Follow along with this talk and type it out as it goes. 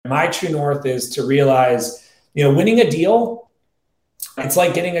My true north is to realize, winning a deal, it's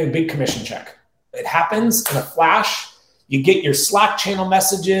like getting a big commission check. It happens in a flash. You get your Slack channel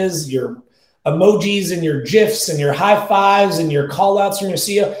messages, your emojis and your GIFs and your high fives and your call outs from your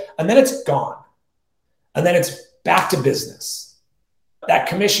CEO, and then it's gone. And then it's back to business. That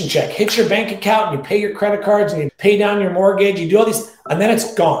commission check hits your bank account and you pay your credit cards and you pay down your mortgage, you do all these, and then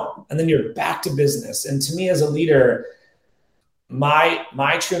it's gone. And then you're back to business. And to me as a leader,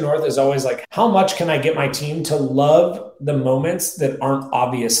 my true north is always like, how much can I get my team to love the moments that aren't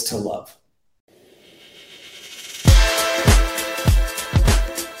obvious to love?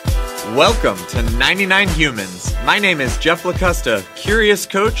 Welcome to 99 Humans. My name is Jeff LaCosta, curious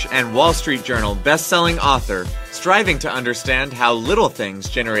coach and Wall Street Journal best-selling author, striving to understand how little things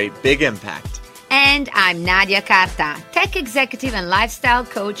generate big impact. And I'm Nadia Carta, tech executive and lifestyle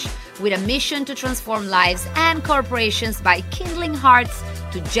coach with a mission to transform lives and corporations by kindling hearts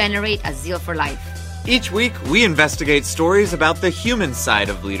to generate a zeal for life. Each week, we investigate stories about the human side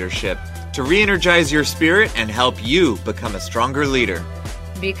of leadership to re-energize your spirit and help you become a stronger leader.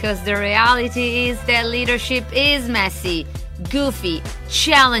 Because the reality is that leadership is messy, goofy,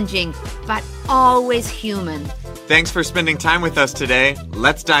 challenging, but always human. Thanks for spending time with us today.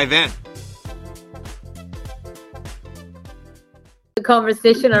 Let's dive in. The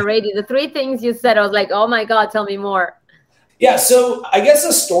conversation already, the three things you said, I was like, oh my God, tell me more. Yeah, so I guess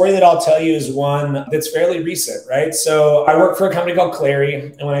the story that I'll tell you is one that's fairly recent, right? So I work for a company called Clary,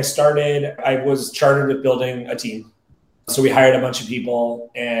 and when I started, I was chartered with building a team. So we hired a bunch of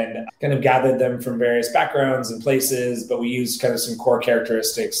people and kind of gathered them from various backgrounds and places, but we used kind of some core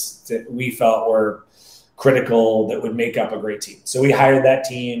characteristics that we felt were critical that would make up a great team. So we hired that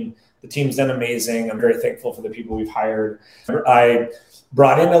team. The team's done amazing. I'm very thankful for the people we've hired. I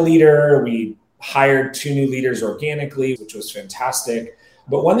brought in a leader. We hired 2 new leaders organically, which was fantastic.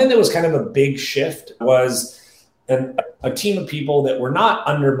 But one thing that was kind of a big shift was a team of people that were not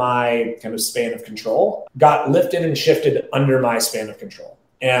under my kind of span of control got lifted and shifted under my span of control.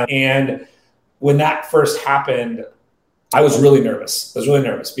 And when that first happened, I was really nervous.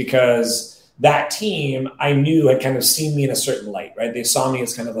 Because that team I knew had kind of seen me in a certain light, right? They saw me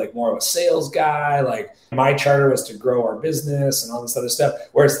as kind of like more of a sales guy. Like my charter was to grow our business and all this other stuff,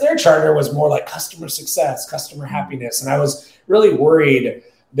 whereas their charter was more like customer success, customer happiness. And I was really worried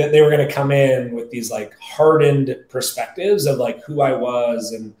that they were going to come in with these like hardened perspectives of like who I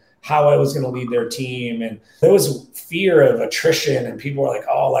was and how I was going to lead their team. And there was fear of attrition and people were like,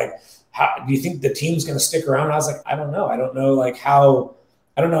 oh, like, how do you think the team's going to stick around? And I was like, I don't know. I don't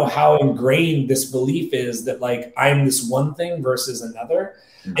know how ingrained this belief is that like I'm this one thing versus another.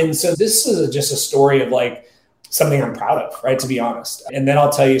 Mm-hmm. And so this is just a story of like something I'm proud of, right? To be honest. And then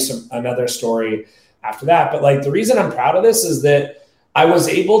I'll tell you another story after that. But like the reason I'm proud of this is that I was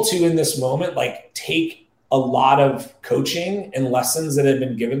able to, in this moment, like take a lot of coaching and lessons that had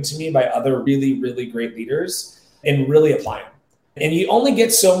been given to me by other really, really great leaders and really apply them. And you only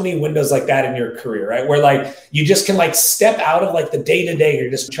get so many windows like that in your career, right? Where like you just can like step out of like the day-to-day you're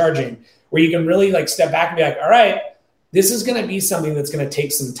just charging, where you can really like step back and be like, all right, this is going to be something that's going to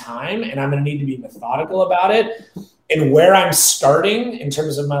take some time and I'm going to need to be methodical about it. And where I'm starting in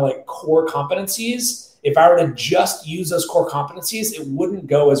terms of my like core competencies, if I were to just use those core competencies, it wouldn't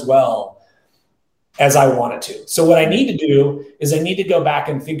go as well as I want it to. So what I need to do is I need to go back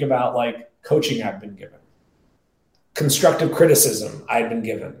and think about like coaching I've been given, constructive criticism I've been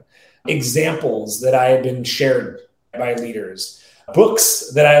given, examples that I have been shared by leaders,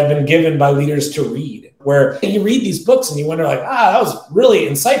 books that I have been given by leaders to read, where you read these books and you wonder like, that was really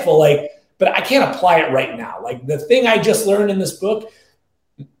insightful. Like, but I can't apply it right now. Like the thing I just learned in this book,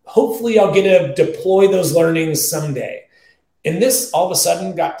 hopefully I'll get to deploy those learnings someday. And this all of a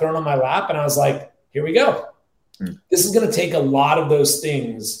sudden got thrown on my lap and I was like, here we go. This is going to take a lot of those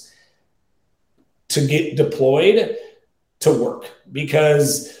things to get deployed to work,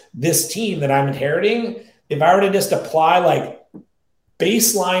 because this team that I'm inheriting, if I were to just apply like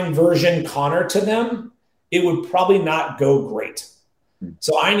baseline version Conor to them, it would probably not go great.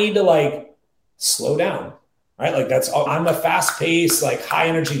 So I need to like slow down. Right? Like I'm a fast paced, like high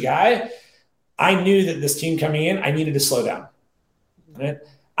energy guy. I knew that this team coming in, I needed to slow down. Right?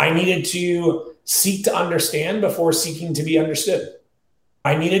 I needed to seek to understand before seeking to be understood.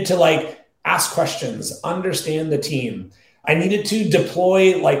 I needed to like ask questions, understand the team. I needed to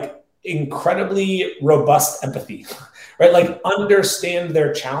deploy like incredibly robust empathy, right? Like understand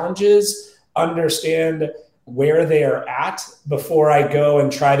their challenges, understand where they are at before I go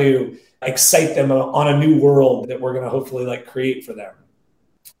and try to excite them on a new world that we're going to hopefully like create for them.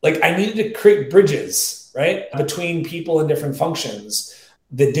 Like I needed to create bridges, right? Between people in different functions.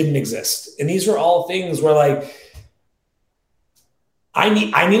 that didn't exist. And these were all things where like, I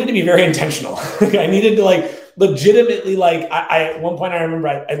needed to be very intentional. I needed to like legitimately, like I at one point I remember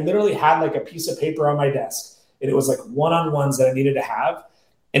I literally had like a piece of paper on my desk and it was like one-on-ones that I needed to have.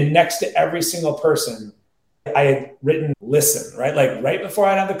 And next to every single person, I had written listen, right? Like right before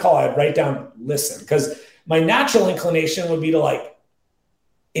I'd have the call, I'd write down listen, because my natural inclination would be to like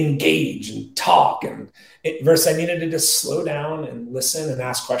engage and talk, and versus I needed to just slow down and listen and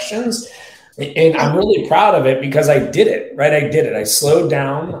ask questions. And I'm really proud of it because I did it, right? I did it. I slowed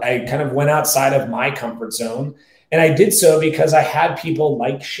down. I kind of went outside of my comfort zone. And I did so because I had people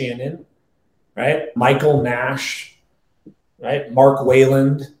like Shannon, right? Michael Nash, right? Mark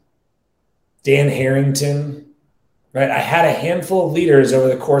Wayland, Dan Harrington, right? I had a handful of leaders over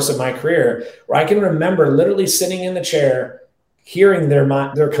the course of my career where I can remember literally sitting in the chair, hearing their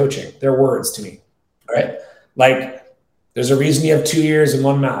coaching, their words to me, right? Like, there's a reason you have 2 ears and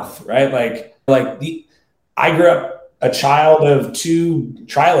one mouth, right? I grew up a child of 2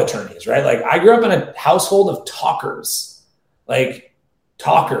 trial attorneys, right? Like I grew up in a household of talkers,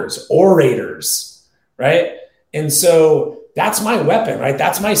 orators, right? And so that's my weapon, right?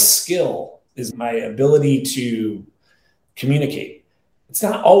 That's my skill, is my ability to communicate. It's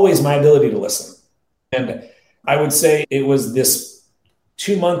not always my ability to listen. And I would say it was this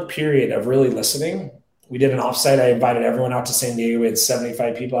 2-month period of really listening. We did an offsite. I invited everyone out to San Diego. We had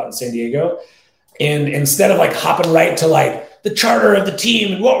 75 people out in San Diego. And instead of like hopping right to like the charter of the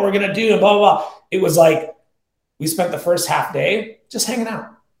team and what we're going to do and blah, blah, blah, it was like we spent the first half day just hanging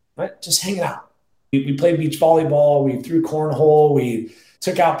out, right? Just hanging out. We played beach volleyball. We threw cornhole. We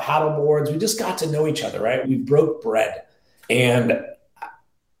took out paddle boards. We just got to know each other, right? We broke bread. And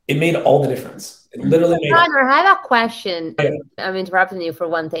it made all the difference. It literally made. Conor, I have a question. Yeah. I'm interrupting you for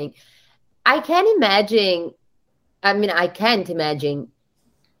one thing. I can't imagine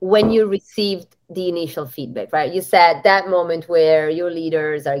when you received the initial feedback, right? You said that moment where your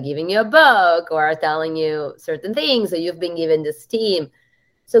leaders are giving you a book or are telling you certain things, or you've been given this team.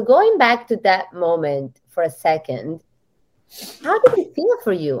 So going back to that moment for a second, how did it feel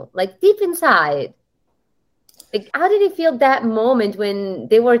for you? Like deep inside, like how did it feel that moment when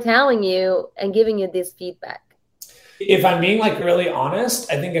they were telling you and giving you this feedback? If I'm being like really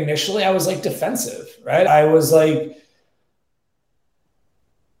honest, I think initially I was like defensive, right? I was like,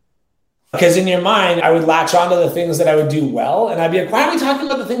 because in your mind, I would latch onto the things that I would do well. And I'd be like, why are we talking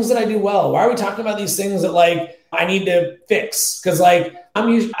about the things that I do well? Why are we talking about these things that like I need to fix? Because like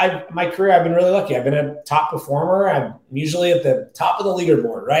my career, I've been really lucky. I've been a top performer. I'm usually at the top of the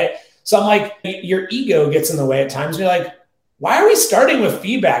leaderboard, right? So I'm like, your ego gets in the way at times. You're like, why are we starting with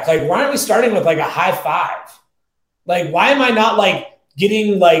feedback? Like, why aren't we starting with like a high five? Like, why am I not like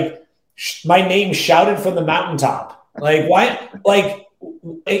getting like my name shouted from the mountaintop? Like, why? Like,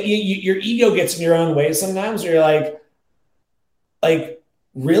 your ego gets in your own way sometimes. Where you're like,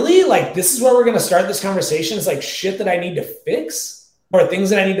 really? Like, this is where we're going to start this conversation? It's like shit that I need to fix or things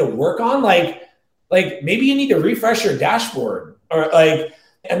that I need to work on. Like maybe you need to refresh your dashboard or like,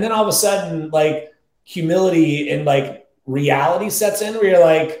 and then all of a sudden, like humility and like reality sets in where you're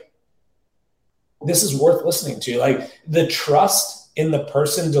like, this is worth listening to. Like the trust in the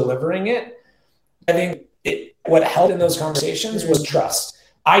person delivering it. I think what helped in those conversations was trust.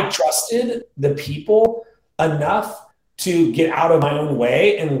 I trusted the people enough to get out of my own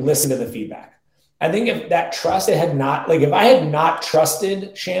way and listen to the feedback. I think if that trust if I had not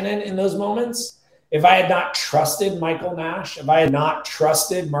trusted Shannon in those moments, if I had not trusted Michael Nash, if I had not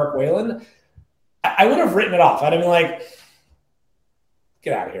trusted Mark Wayland, I would have written it off. I'd have been like,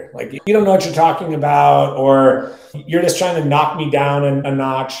 get out of here. Like, you don't know what you're talking about, or you're just trying to knock me down a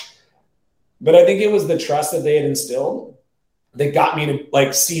notch. But I think it was the trust that they had instilled that got me to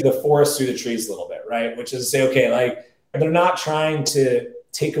like see the forest through the trees a little bit, right? Which is to say, okay, like they're not trying to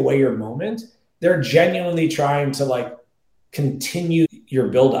take away your moment. They're genuinely trying to like continue your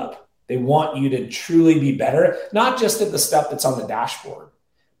buildup. They want you to truly be better, not just at the stuff that's on the dashboard,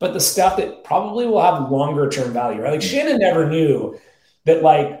 but the stuff that probably will have longer term value, right? Like Shannon never knew that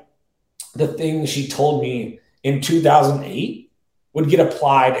like the things she told me in 2008 would get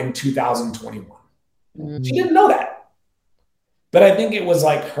applied in 2021. Mm-hmm. She didn't know that. But I think it was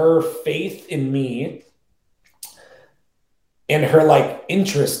like her faith in me and her like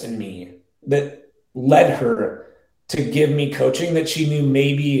interest in me that led her to give me coaching that she knew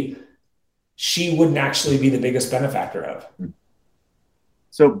maybe she wouldn't actually be the biggest benefactor of.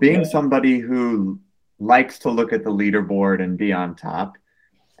 So being somebody who likes to look at the leaderboard and be on top,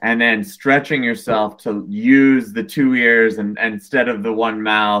 and then stretching yourself to use the 2 ears and instead of the one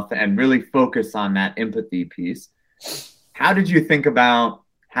mouth and really focus on that empathy piece. How did you think about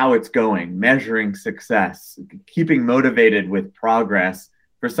how it's going, measuring success, keeping motivated with progress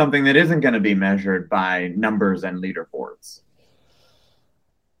for something that isn't going to be measured by numbers and leaderboards.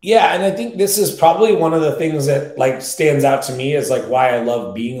 Yeah, and I think this is probably one of the things that like stands out to me as like why I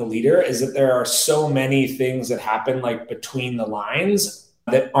love being a leader is that there are so many things that happen like between the lines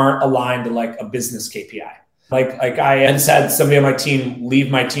that aren't aligned to like a business KPI. Like I just had somebody on my team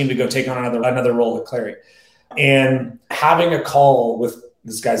leave my team to go take on another role at Clary. And having a call with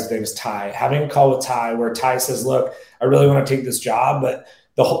this guy's name is Ty, having a call with Ty where Ty says, look, I really want to take this job, but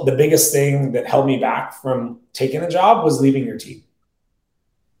the biggest thing that held me back from taking the job was leaving your team.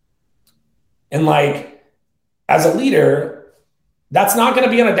 And like, as a leader, that's not going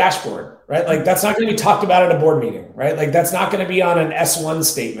to be on a dashboard, right? Like that's not going to be talked about at a board meeting, right? Like that's not going to be on an S1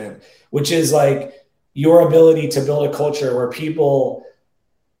 statement, which is like your ability to build a culture where people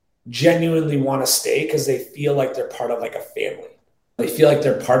genuinely want to stay because they feel like they're part of like a family. They feel like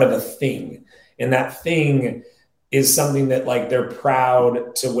they're part of a thing. And that thing is something that like they're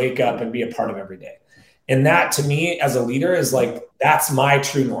proud to wake up and be a part of every day. And that to me as a leader is like, that's my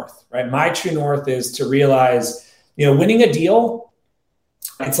true north, right? My true north is to realize, winning a deal,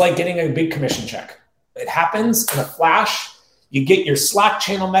 it's like getting a big commission check. It happens in a flash. You get your Slack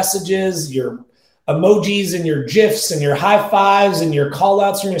channel messages, your emojis and your GIFs and your high fives and your call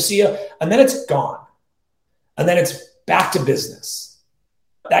outs from your CEO, and then it's gone. And then it's back to business.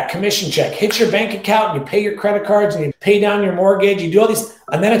 That commission check hits your bank account and you pay your credit cards and you pay down your mortgage, you do all these,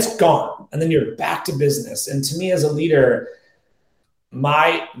 and then it's gone. And then you're back to business. And to me as a leader,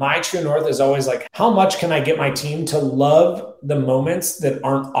 my true north is always like, how much can I get my team to love the moments that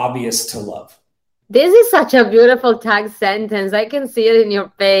aren't obvious to love? This is such a beautiful tag sentence. I can see it in your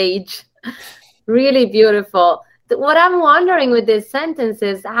page. Really beautiful. What I'm wondering with this sentence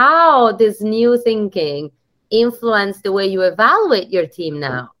is how this new thinking influenced the way you evaluate your team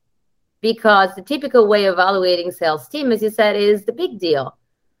now. Because the typical way of evaluating sales team, as you said, is the big deal.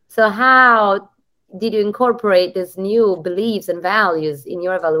 So how did you incorporate these new beliefs and values in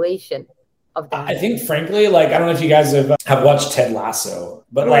your evaluation of them? I think, frankly, like, I don't know if you guys have watched Ted Lasso,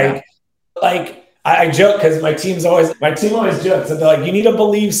 but I joke because my team always jokes and they're like, you need a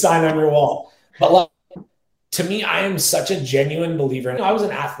believe sign on your wall. But like, to me, I am such a genuine believer. And I was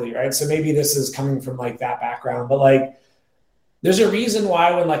an athlete, right? So maybe this is coming from like that background, but like, there's a reason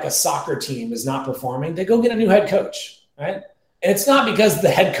why when like a soccer team is not performing, they go get a new head coach, right? And it's not because the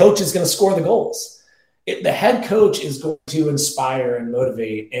head coach is going to score the goals. The head coach is going to inspire and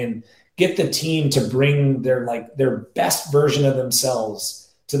motivate and get the team to bring their best version of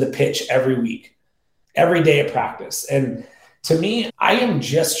themselves to the pitch every week, every day at practice. And to me, I am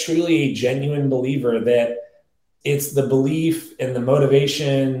just truly a genuine believer that it's the belief and the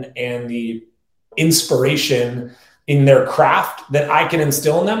motivation and the inspiration in their craft that I can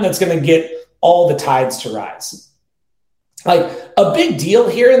instill in them that's going to get all the tides to rise. Like a big deal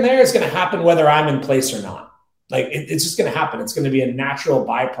here and there is going to happen whether I'm in place or not. Like it's just going to happen. It's going to be a natural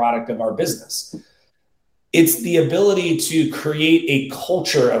byproduct of our business. It's the ability to create a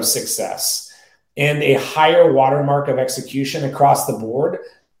culture of success and a higher watermark of execution across the board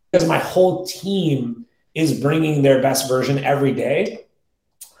because my whole team is bringing their best version every day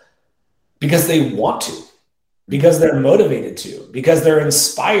because they want to, because they're motivated to, because they're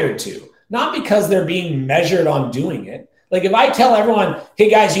inspired to, not because they're being measured on doing it. Like if I tell everyone, hey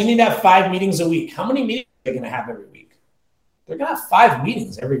guys, you need to have 5 meetings a week, how many meetings are they going to have every week? They're going to have 5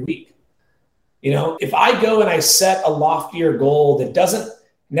 meetings every week. If I go and I set a loftier goal that doesn't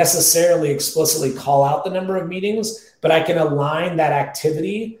necessarily explicitly call out the number of meetings, but I can align that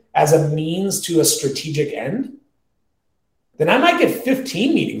activity as a means to a strategic end, then I might get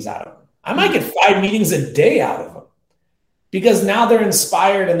 15 meetings out of them. I might get 5 meetings a day out of them because now they're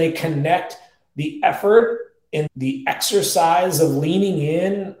inspired and they connect the effort and the exercise of leaning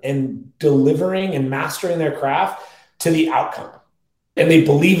in and delivering and mastering their craft to the outcome. And they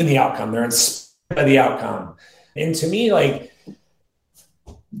believe in the outcome. They're inspired by the outcome. And to me, like,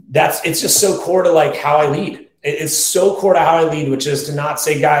 it's just so core to like how I lead. It's so core to how I lead, which is to not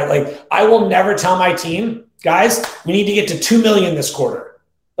say, guys, like I will never tell my team, guys, we need to get to 2 million this quarter.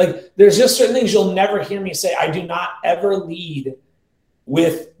 Like there's just certain things you'll never hear me say. I do not ever lead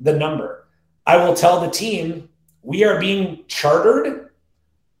with the number. I will tell the team we are being chartered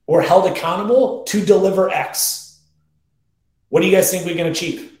or held accountable to deliver X. What do you guys think we can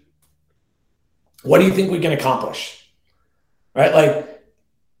achieve? What do you think we can accomplish? Right? Like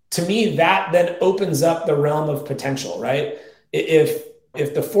to me, that then opens up the realm of potential, right? If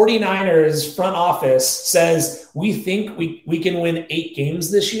the 49ers front office says, we think we can win 8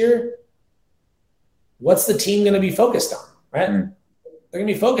 games this year, what's the team going to be focused on, right? They're going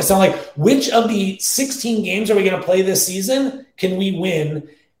to be focused on like, which of the 16 games are we going to play this season? Can we win?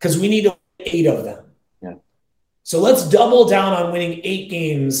 Because we need to win 8 of them. Yeah. So let's double down on winning 8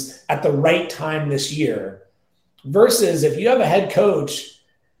 games at the right time this year. Versus if you have a head coach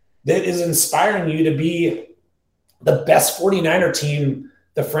that is inspiring you to be the best 49er team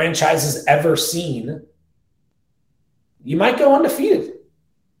the franchise has ever seen, you might go undefeated.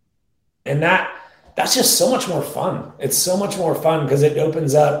 And that's just so much more fun. It's so much more fun because it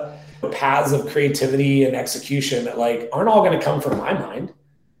opens up paths of creativity and execution that like aren't all going to come from my mind.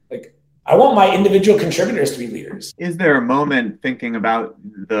 Like I want my individual contributors to be leaders. Is there a moment thinking about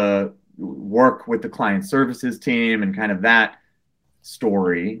the work with the client services team and kind of that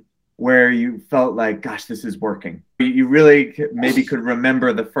story where you felt like, gosh, this is working? You really maybe could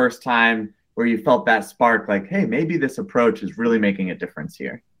remember the first time where you felt that spark, like, hey, maybe this approach is really making a difference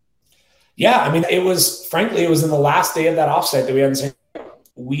here. Yeah, I mean, it was in the last day of that offsite that we had.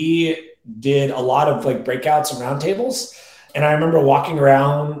 We did a lot of like breakouts and roundtables. And I remember walking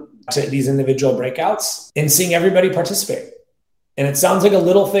around to these individual breakouts and seeing everybody participate. And it sounds like a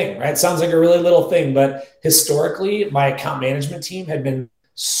little thing, right? It sounds like a really little thing, but historically my account management team had been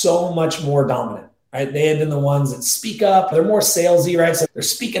so much more dominant, right? They had been the ones that speak up. They're more salesy, right? So they're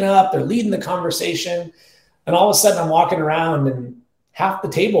speaking up, they're leading the conversation. And all of a sudden I'm walking around and half the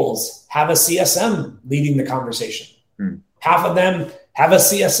tables have a CSM leading the conversation. Half of them have a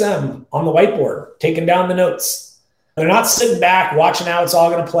CSM on the whiteboard, taking down the notes. They're not sitting back watching how it's all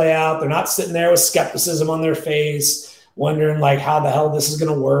going to play out. They're not sitting there with skepticism on their face, wondering like how the hell this is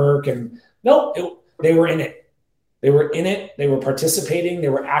going to work. And no, they were in it. They were in it. They were participating. They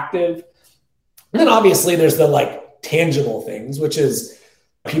were active. And then obviously there's the like tangible things, which is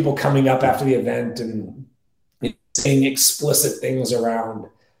people coming up after the event and saying explicit things around,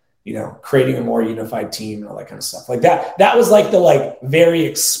 creating a more unified team and all that kind of stuff like that. That was like the like very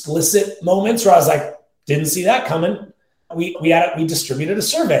explicit moments where I was like, didn't see that coming. We distributed a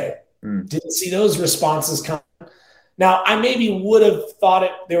survey. Didn't see those responses come. Now I maybe would have thought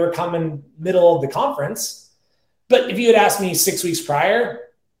they were coming middle of the conference, but if you had asked me 6 weeks prior,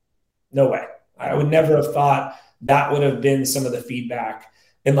 no way. I would never have thought that would have been some of the feedback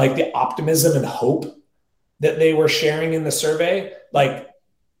and like the optimism and hope that they were sharing in the survey. Like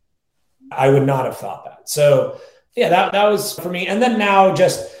I would not have thought that. So yeah, that was for me. And then now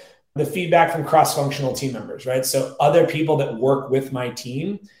just the feedback from cross-functional team members, right? So other people that work with my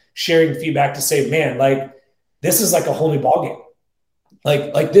team sharing feedback to say, man, like this is like a whole new ballgame.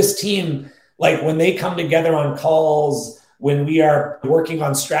 Like this team, like when they come together on calls, when we are working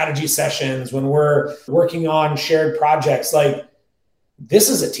on strategy sessions, when we're working on shared projects, like this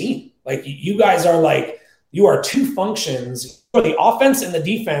is a team. Like you guys are like, you are 2 functions for the offense and the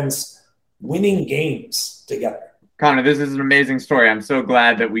defense winning games together. Conor, this is an amazing story. I'm so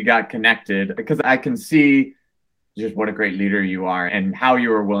glad that we got connected because I can see just what a great leader you are and how you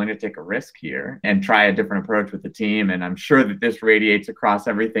were willing to take a risk here and try a different approach with the team. And I'm sure that this radiates across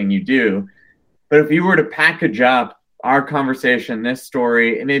everything you do. But if you were to package up our conversation, this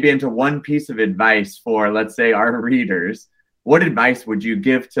story, and maybe into one piece of advice for, let's say, our readers, what advice would you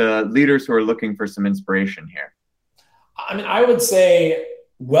give to leaders who are looking for some inspiration here? I mean, I would say,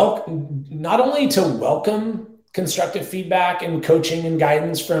 not only to welcome constructive feedback and coaching and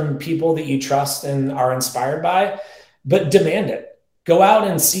guidance from people that you trust and are inspired by, but demand it. Go out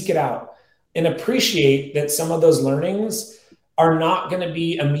and seek it out and appreciate that some of those learnings are not going to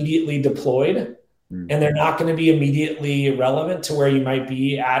be immediately deployed and they're not going to be immediately relevant to where you might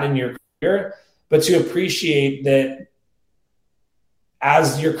be at in your career, but to appreciate that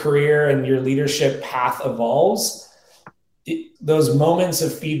as your career and your leadership path evolves, those moments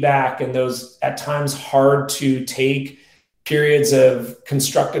of feedback and those at times hard to take periods of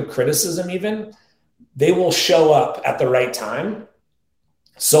constructive criticism even, they will show up at the right time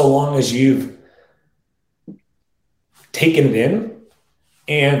so long as you've taken it in,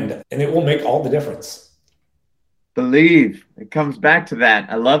 and it will make all the difference. Believe. It comes back to that.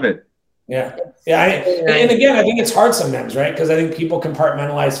 I love it. Yeah. And again, I think it's hard sometimes, right? Because I think people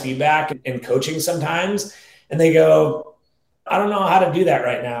compartmentalize feedback and coaching sometimes, and they go, I don't know how to do that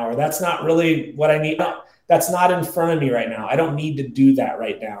right now, or that's not really what I need. No, that's not in front of me right now. I don't need to do that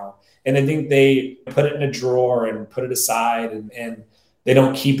right now. And I think they put it in a drawer and put it aside and they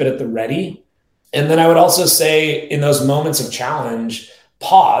don't keep it at the ready. And then I would also say in those moments of challenge,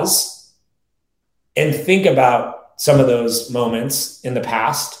 pause and think about some of those moments in the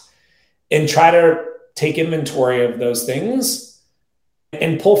past and try to take inventory of those things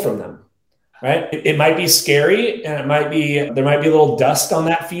and pull from them. Right? It might be scary and there might be a little dust on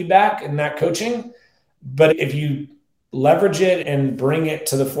that feedback and that coaching. But if you leverage it and bring it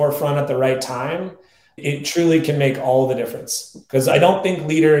to the forefront at the right time, it truly can make all the difference. Because I don't think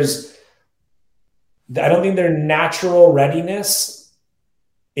their natural readiness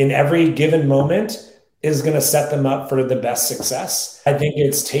in every given moment is going to set them up for the best success. I think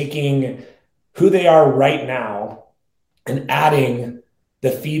it's taking who they are right now and adding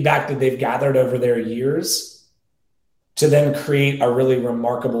the feedback that they've gathered over their years to then create a really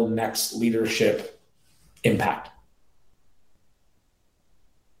remarkable next leadership impact.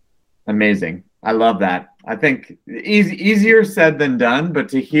 Amazing. I love that. I think easier said than done, but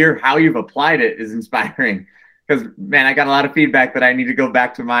to hear how you've applied it is inspiring. Because, man, I got a lot of feedback that I need to go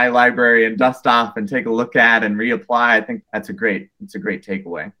back to my library and dust off and take a look at and reapply. I think it's a great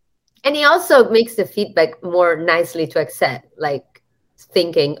takeaway. And it also makes the feedback more nicely to accept, like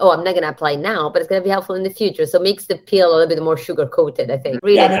thinking, oh, I'm not going to apply now, but it's going to be helpful in the future. So it makes the pill a little bit more sugar coated, I think.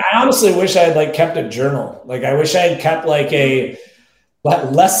 Really. Yeah, I mean, I honestly wish I had kept a journal. I wish I had kept a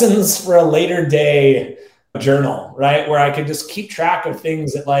lessons for a later day journal, right? Where I could just keep track of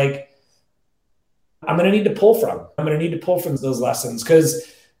things that I'm going to need to pull from. I'm going to need to pull from those lessons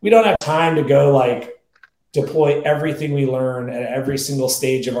because we don't have time to go deploy everything we learn at every single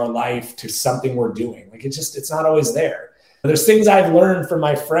stage of our life to something we're doing. It's not always there. There's things I've learned from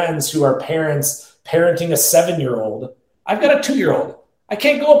my friends who are parents parenting a 7-year-old. I've got a 2-year-old. I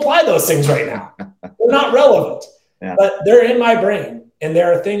can't go apply those things right now. They're not relevant, but they're in my brain. And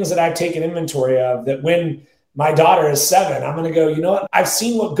there are things that I've taken inventory of that when my daughter is 7, I'm going to go, you know what? I've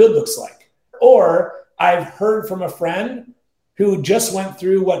seen what good looks like. Or I've heard from a friend who just went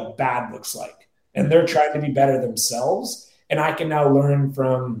through what bad looks like, and they're trying to be better themselves. And I can now learn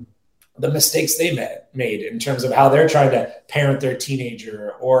from the mistakes they made in terms of how they're trying to parent their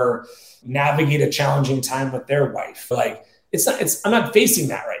teenager or navigate a challenging time with their wife. I'm not facing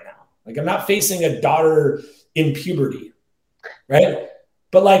that right now. I'm not facing a daughter in puberty, right?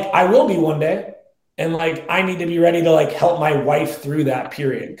 But I will be one day. And I need to be ready to help my wife through that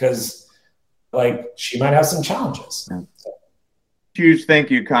period because she might have some challenges. Huge thank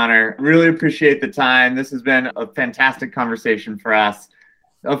you, Conor. Really appreciate the time. This has been a fantastic conversation for us.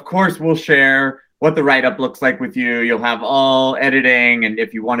 Of course, we'll share what the write-up looks like with you. You'll have all editing, and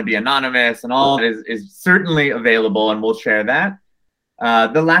if you want to be anonymous and all is certainly available, and we'll share that.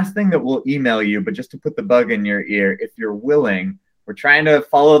 The last thing that we'll email you, but just to put the bug in your ear, if you're willing, we're trying to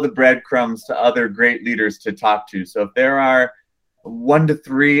follow the breadcrumbs to other great leaders to talk to. So if there are 1 to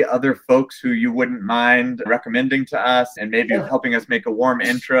 3 other folks who you wouldn't mind recommending to us and maybe helping us make a warm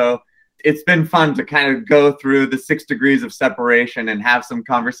intro. It's been fun to kind of go through the 6 degrees of separation and have some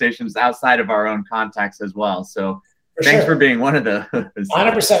conversations outside of our own context as well. So thanks for being one of those.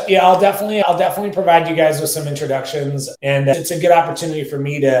 100%. Yeah, I'll definitely provide you guys with some introductions. And it's a good opportunity for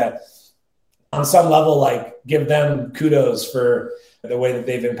me to, on some level, give them kudos for the way that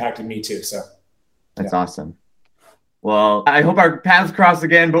they've impacted me too. So that's awesome. Well, I hope our paths cross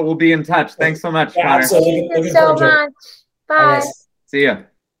again, but we'll be in touch. Thanks so much, Conor. Thank you so much. Bye. See ya.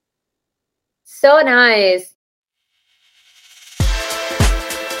 So nice.